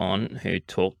Mezek on, who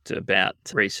talked about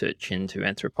research into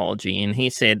anthropology, and he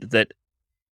said that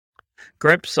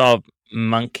groups of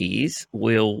monkeys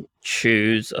will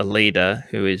choose a leader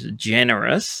who is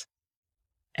generous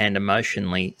and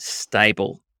emotionally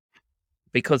stable,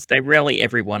 because they rally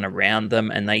everyone around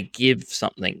them and they give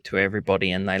something to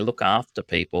everybody and they look after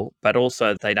people, but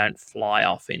also they don't fly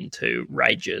off into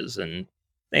rages, and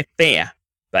they're fair,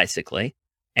 basically.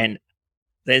 And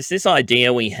there's this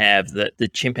idea we have that the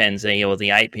chimpanzee or the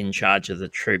ape in charge of the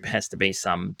troop has to be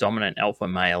some dominant alpha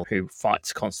male who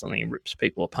fights constantly and rips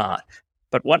people apart.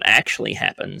 But what actually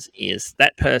happens is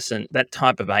that person, that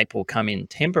type of ape, will come in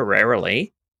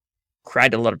temporarily,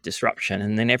 create a lot of disruption,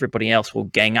 and then everybody else will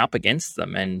gang up against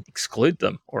them and exclude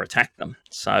them or attack them.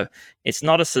 So it's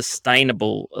not a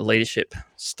sustainable leadership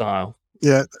style.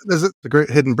 Yeah, there's a great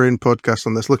Hidden Brain podcast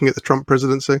on this, looking at the Trump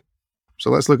presidency. So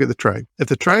let's look at the tribe. If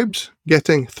the tribe's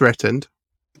getting threatened,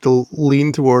 it'll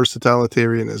lean towards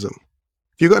totalitarianism.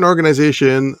 If you've got an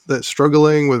organization that's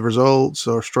struggling with results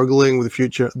or struggling with the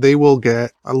future, they will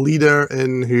get a leader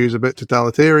in who's a bit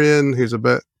totalitarian, who's a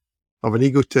bit of an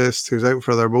egotist, who's out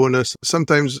for their bonus.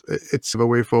 Sometimes it's a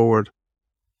way forward.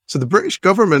 So the British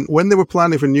government, when they were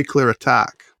planning for nuclear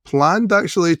attack, planned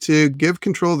actually to give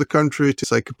control of the country to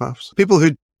psychopaths, people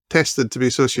who tested to be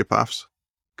sociopaths,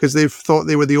 because they thought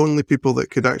they were the only people that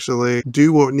could actually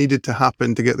do what needed to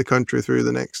happen to get the country through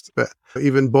the next bit.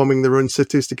 Even bombing their own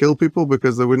cities to kill people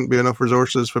because there wouldn't be enough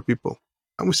resources for people.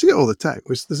 And we see it all the time.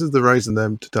 This is the rise in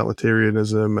them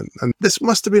totalitarianism. And this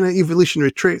must have been an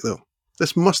evolutionary trait, though.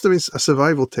 This must have been a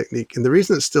survival technique. And the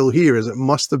reason it's still here is it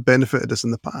must have benefited us in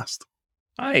the past.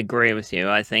 I agree with you.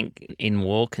 I think in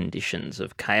war conditions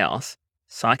of chaos,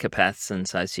 psychopaths and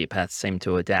sociopaths seem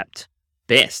to adapt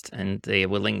best, and they're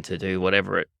willing to do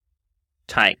whatever it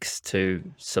takes to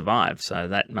survive. So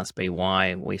that must be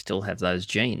why we still have those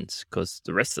genes, because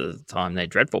the rest of the time they're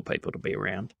dreadful people to be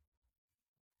around.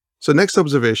 So next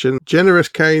observation, generous,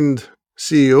 kind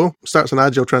CEO starts an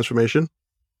agile transformation.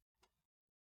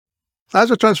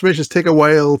 Agile transformations take a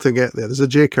while to get there. There's a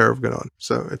J curve going on.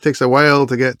 So it takes a while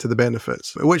to get to the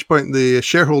benefits, at which point the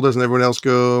shareholders and everyone else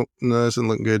go, no, this isn't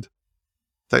looking good.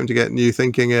 Time to get new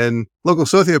thinking in. Local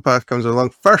sociopath comes along.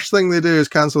 First thing they do is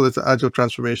cancel the agile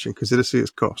transformation because they just see its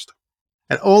cost.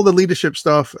 And all the leadership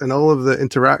stuff and all of the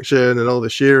interaction and all the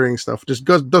sharing stuff just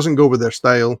doesn't go with their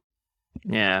style.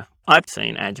 Yeah, I've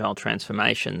seen agile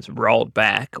transformations rolled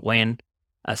back when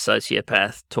a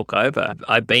sociopath took over.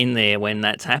 I've been there when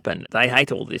that's happened. They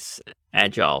hate all this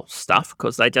agile stuff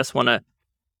because they just want to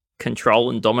control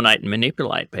and dominate and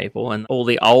manipulate people. And all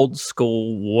the old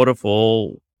school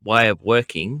waterfall way of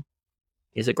working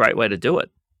is a great way to do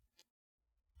it.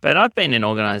 But I've been in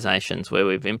organizations where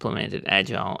we've implemented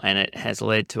agile and it has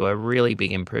led to a really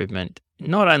big improvement,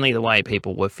 not only the way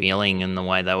people were feeling and the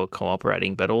way they were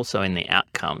cooperating, but also in the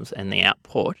outcomes and the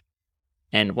output.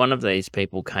 And one of these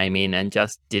people came in and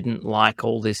just didn't like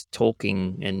all this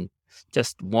talking and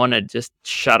just wanted just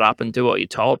shut up and do what you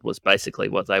told was basically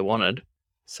what they wanted.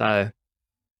 So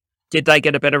did they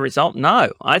get a better result?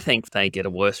 No, I think they get a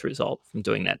worse result from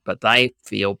doing that, but they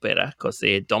feel better because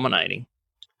they're dominating.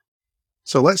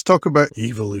 So let's talk about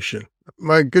evolution.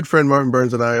 My good friend Martin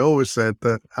Burns and I always said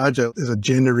that Agile is a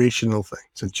generational thing.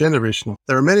 It's a generational.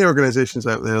 There are many organizations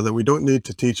out there that we don't need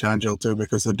to teach Agile to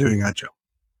because they're doing Agile.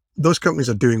 Those companies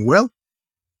are doing well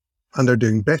and they're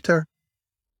doing better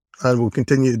and will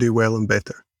continue to do well and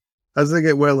better. As they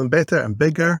get well and better and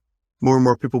bigger, more and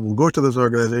more people will go to those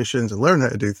organizations and learn how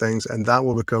to do things, and that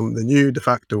will become the new de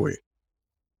facto way.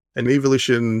 And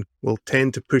evolution will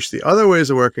tend to push the other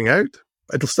ways of working out.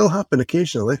 It'll still happen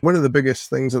occasionally. One of the biggest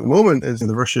things at the moment is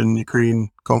the Russian-Ukraine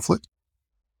conflict.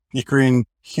 Ukraine,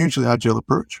 hugely agile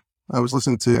approach. I was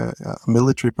listening to a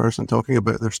military person talking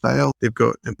about their style. They've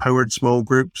got empowered small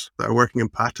groups that are working in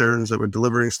patterns, that were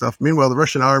delivering stuff. Meanwhile, the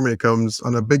Russian army comes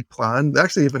on a big plan. They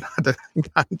actually even had a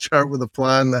Gantt chart with a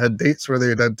plan that had dates where they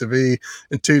had to be,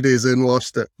 and 2 days in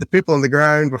lost it. The people on the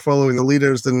ground were following the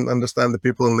leaders, didn't understand the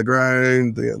people on the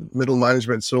ground. The middle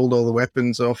management sold all the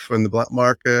weapons off in the black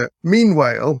market.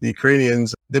 Meanwhile, the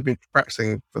Ukrainians, they've been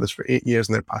practicing for this for 8 years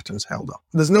and their patterns held up.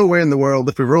 There's no way in the world,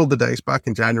 if we rolled the dice back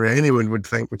in January, anyone would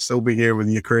think we'd still be here with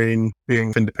Ukraine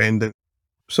being independent.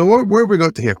 So where have we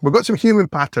got to here? We've got some human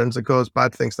patterns that cause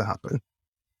bad things to happen.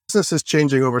 Business is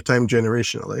changing over time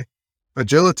generationally.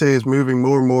 Agility is moving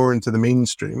more and more into the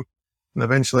mainstream, and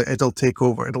eventually it'll take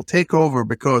over. It'll take over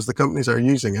because the companies are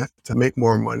using it to make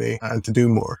more money and to do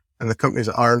more, and the companies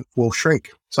that aren't will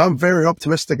shrink. So I'm very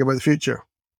optimistic about the future.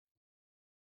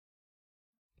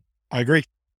 I agree.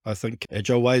 I think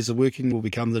agile ways of working will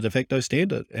become the de facto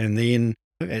standard. And then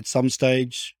at some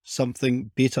stage,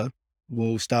 something better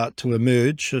will start to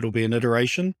emerge. It'll be an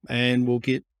iteration and we'll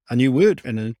get a new word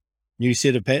and a new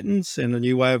set of patterns and a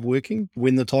new way of working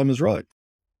when the time is right.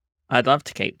 I'd love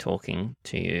to keep talking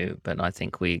to you, but I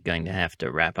think we're going to have to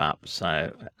wrap up.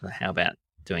 So how about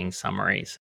doing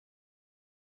summaries?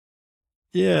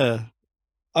 Yeah.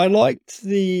 I liked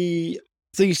the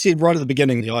thing you said right at the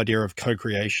beginning, the idea of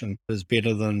co-creation is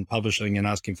better than publishing and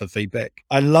asking for feedback.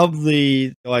 I love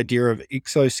the idea of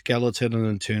exoskeleton and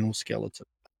internal skeleton.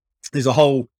 There's a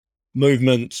whole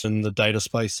movement in the data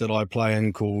space that I play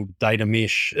in called data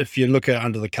mesh. If you look at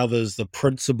under the covers, the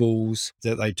principles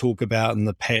that they talk about and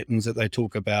the patterns that they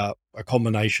talk about, a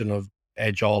combination of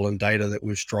agile and data that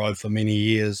we've strived for many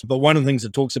years. But one of the things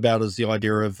it talks about is the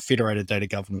idea of federated data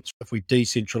governance. If we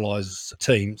decentralize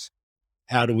teams,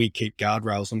 how do we keep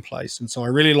guardrails in place? And so I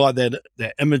really like that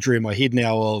imagery in my head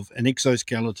now of an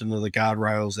exoskeleton of the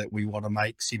guardrails that we want to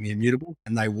make semi-immutable,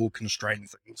 and they will constrain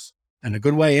things in a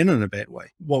good way and in a bad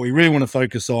way. What we really want to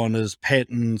focus on is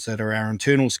patterns that are our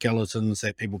internal skeletons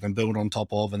that people can build on top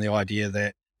of, and the idea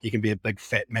that you can be a big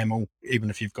fat mammal even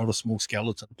if you've got a small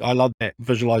skeleton. I love that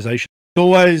visualization.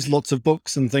 Always lots of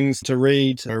books and things to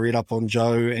read. I read up on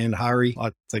Joe and Hari.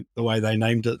 I think the way they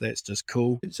named it, that's just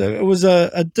cool. So it was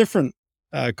a different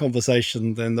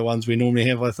conversation than the ones we normally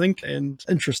have, I think, and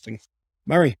interesting.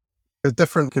 Murray.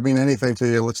 Different could mean anything to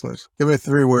your listeners. Give me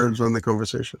 3 words on the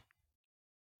conversation.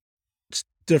 It's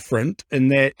different in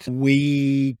that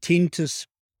we tend to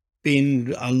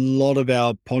spend a lot of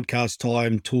our podcast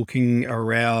time talking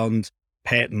around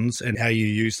patterns and how you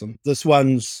use them. This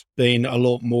one's been a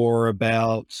lot more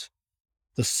about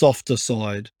the softer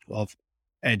side of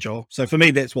agile. So for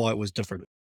me, that's why it was different.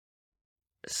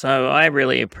 So I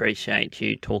really appreciate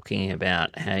you talking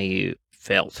about how you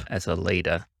felt as a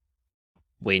leader.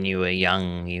 When you were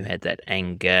young, you had that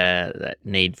anger, that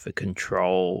need for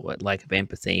control, that lack of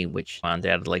empathy, which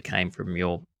undoubtedly came from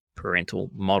your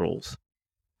parental models.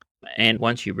 And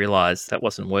once you realized that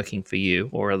wasn't working for you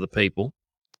or other people,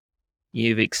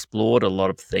 you've explored a lot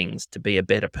of things to be a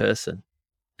better person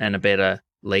and a better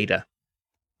leader,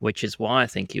 which is why I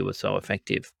think you were so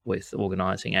effective with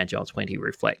organizing Agile 20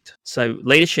 Reflect. So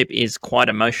leadership is quite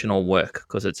emotional work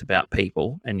because it's about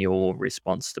people and your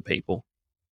response to people.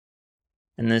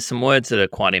 And there's some words that are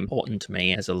quite important to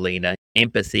me as a leader: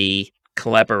 empathy,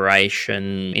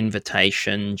 collaboration,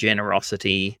 invitation,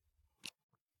 generosity.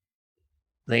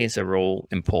 These are all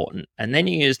important. And then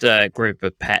you used a group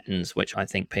of patterns, which I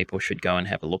think people should go and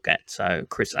have a look at. So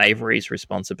Chris Avery's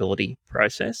responsibility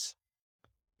process.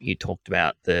 You talked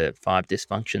about the 5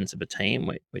 dysfunctions of a team,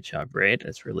 which I've read.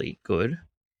 It's really good,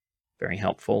 very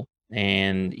helpful.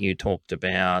 And you talked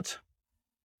about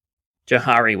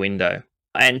Johari window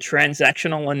and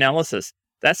transactional analysis.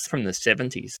 That's from the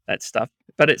 70s, that stuff,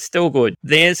 but it's still good.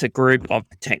 There's a group of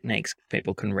techniques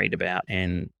people can read about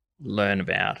and learn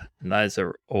about, and those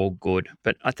are all good.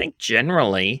 But I think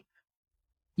generally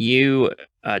you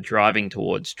are driving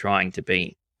towards trying to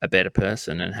be a better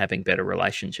person and having better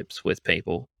relationships with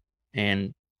people.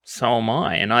 And so am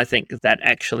I. And I think that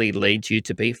actually leads you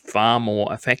to be far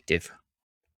more effective.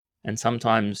 And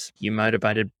sometimes you're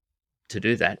motivated to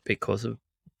do that because of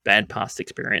bad past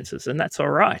experiences, and that's all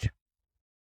right.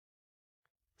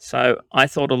 So I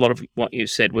thought a lot of what you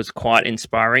said was quite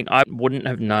inspiring. I wouldn't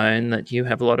have known that you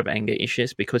have a lot of anger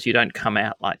issues because you don't come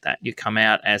out like that. You come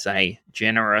out as a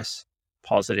generous,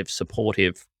 positive,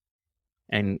 supportive,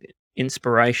 and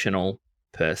inspirational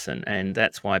person. And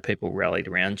that's why people rallied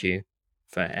around you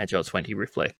for Agile 20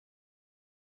 Reflect.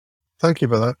 Thank you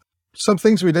for that. Some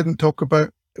things we didn't talk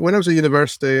about. When I was at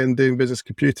university and doing business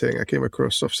computing, I came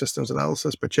across soft systems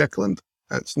analysis by Checkland.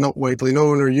 It's not widely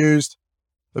known or used,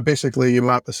 but basically you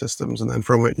map the systems and then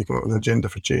from it you come up with an agenda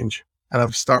for change. And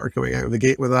I've started coming out of the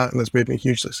gate with that, and it's made me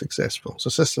hugely successful. So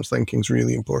systems thinking is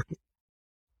really important.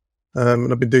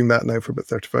 And I've been doing that now for about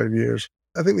 35 years.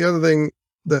 I think the other thing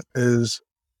that is,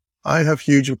 I have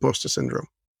huge imposter syndrome.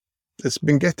 It's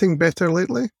been getting better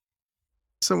lately.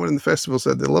 Someone in the festival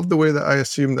said they love the way that I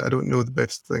assume that I don't know the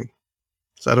best thing.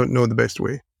 So I don't know the best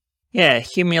way. Yeah,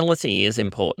 humility is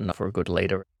important for a good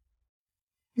leader.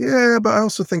 Yeah, but I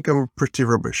also think I'm pretty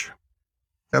rubbish.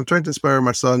 I'm trying to inspire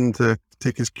my son to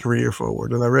take his career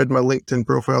forward. And I read my LinkedIn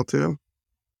profile to him.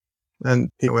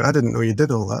 And he went, I didn't know you did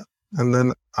all that. And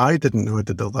then I didn't know I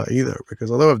did all that either,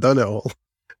 because although I've done it all,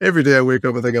 Every day I wake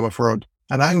up and think I'm a fraud.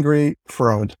 An angry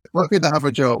fraud. Lucky to have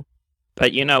a job.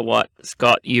 But you know what,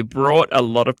 Scott? You brought a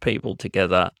lot of people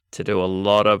together to do a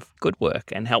lot of good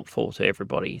work and helpful to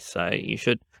everybody. So you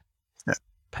should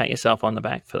pat yourself on the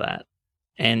back for that.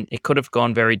 And it could have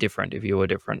gone very different if you were a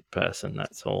different person.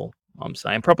 That's all I'm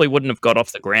saying. Probably wouldn't have got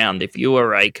off the ground. If you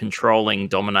were a controlling,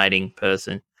 dominating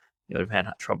person, you would have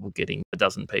had trouble getting a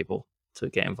dozen people to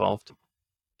get involved.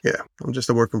 Yeah, I'm just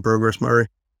a work in progress, Murray.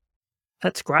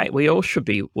 That's great. We all should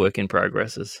be work in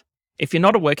progresses. If you're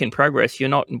not a work in progress, you're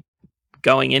not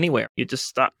going anywhere. You're just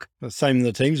stuck. The same in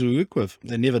the teams we work with.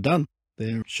 They're never done.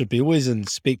 They should be always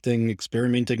inspecting,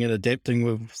 experimenting, and adapting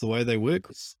with the way they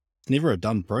work. It's never a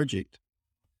done project.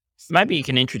 Maybe you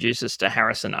can introduce us to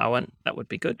Harrison Owen. That would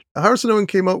be good. Harrison Owen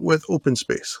came up with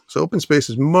OpenSpace. So OpenSpace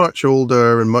is much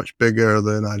older and much bigger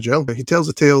than Agile. He tells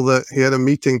a tale that he had a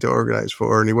meeting to organize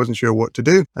for and he wasn't sure what to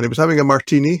do. And he was having a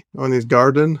martini on his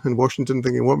garden in Washington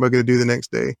thinking, what am I going to do the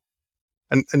next day?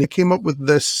 And he came up with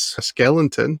this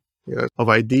skeleton of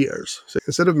ideas. So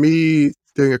instead of me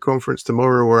doing a conference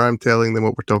tomorrow where I'm telling them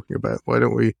what we're talking about, why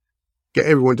don't we get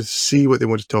everyone to see what they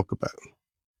want to talk about?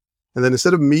 And then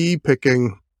instead of me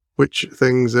picking which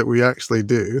things that we actually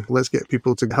do, let's get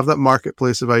people to have that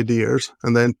marketplace of ideas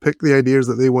and then pick the ideas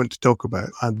that they want to talk about.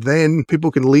 And then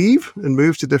people can leave and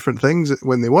move to different things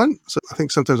when they want. So I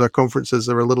think sometimes our conferences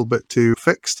are a little bit too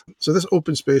fixed. So this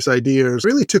open space ideas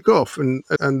really took off. And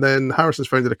then Harrison's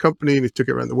founded a company and he took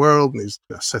it around the world. And he's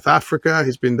South Africa.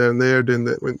 He's been down there doing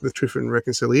the truth and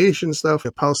reconciliation stuff,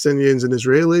 Palestinians and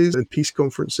Israelis and peace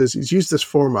conferences. He's used this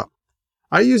format.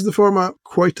 I used the format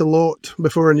quite a lot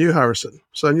before I knew Harrison,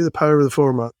 so I knew the power of the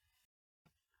format.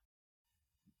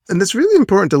 And it's really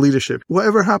important to leadership.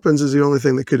 Whatever happens is the only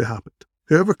thing that could have happened.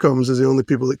 Whoever comes is the only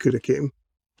people that could have came.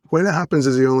 When it happens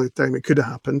is the only time it could have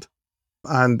happened.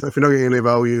 And if you're not getting any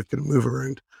value, you can move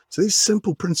around. So these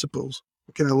simple principles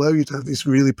can allow you to have these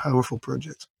really powerful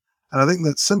projects. And I think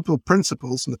that simple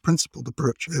principles and the principled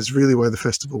approach is really why the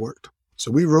festival worked.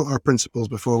 So we wrote our principles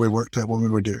before we worked out what we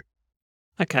were doing.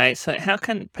 Okay, so how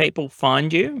can people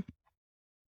find you?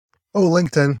 Oh,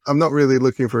 LinkedIn. I'm not really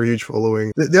looking for a huge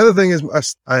following. The other thing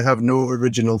is I have no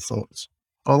original thoughts.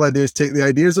 All I do is take the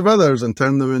ideas of others and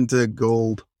turn them into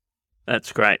gold.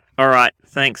 That's great. All right.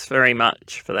 Thanks very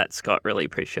much for that, Scott. Really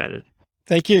appreciate it.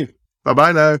 Thank you.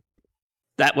 Bye-bye now.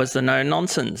 That was the No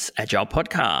Nonsense Agile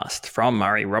podcast from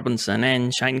Murray Robinson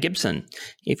and Shane Gibson.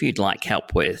 If you'd like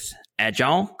help with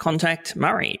Agile, contact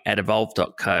Murray at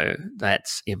evolve.co.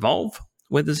 That's evolve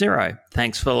with a 0.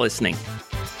 Thanks for listening.